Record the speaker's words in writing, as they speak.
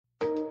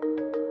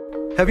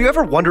Have you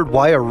ever wondered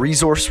why a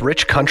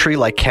resource-rich country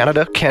like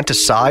Canada can't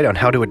decide on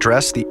how to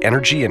address the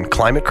energy and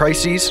climate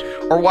crises?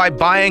 Or why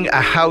buying a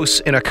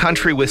house in a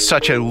country with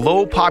such a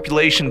low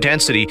population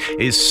density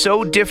is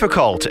so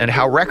difficult, and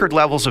how record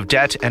levels of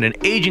debt and an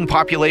aging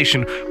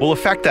population will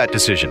affect that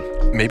decision?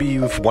 Maybe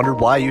you've wondered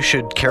why you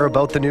should care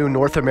about the new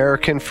North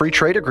American Free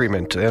Trade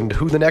Agreement and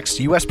who the next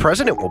U.S.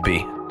 president will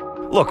be.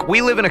 Look,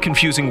 we live in a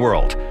confusing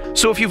world,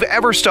 so if you've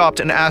ever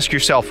stopped and asked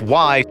yourself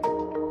why,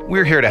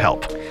 we're here to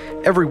help.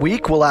 Every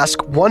week, we'll ask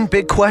one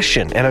big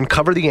question and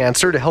uncover the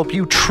answer to help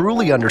you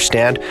truly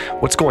understand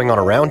what's going on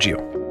around you.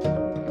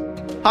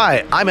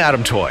 Hi, I'm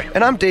Adam Toy.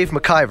 And I'm Dave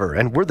McIvor,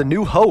 and we're the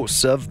new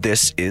hosts of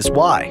This Is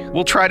Why.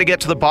 We'll try to get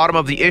to the bottom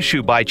of the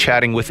issue by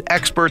chatting with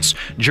experts,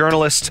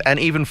 journalists, and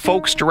even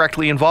folks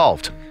directly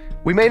involved.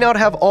 We may not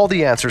have all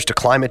the answers to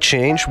climate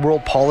change,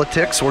 world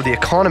politics, or the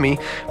economy,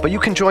 but you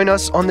can join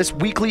us on this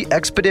weekly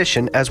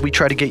expedition as we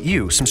try to get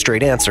you some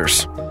straight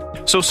answers.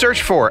 So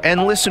search for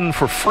and listen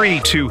for free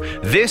to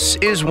This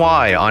Is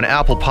Why on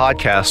Apple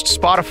Podcasts,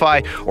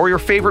 Spotify, or your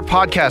favorite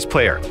podcast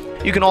player.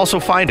 You can also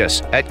find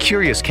us at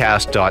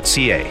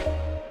curiouscast.ca.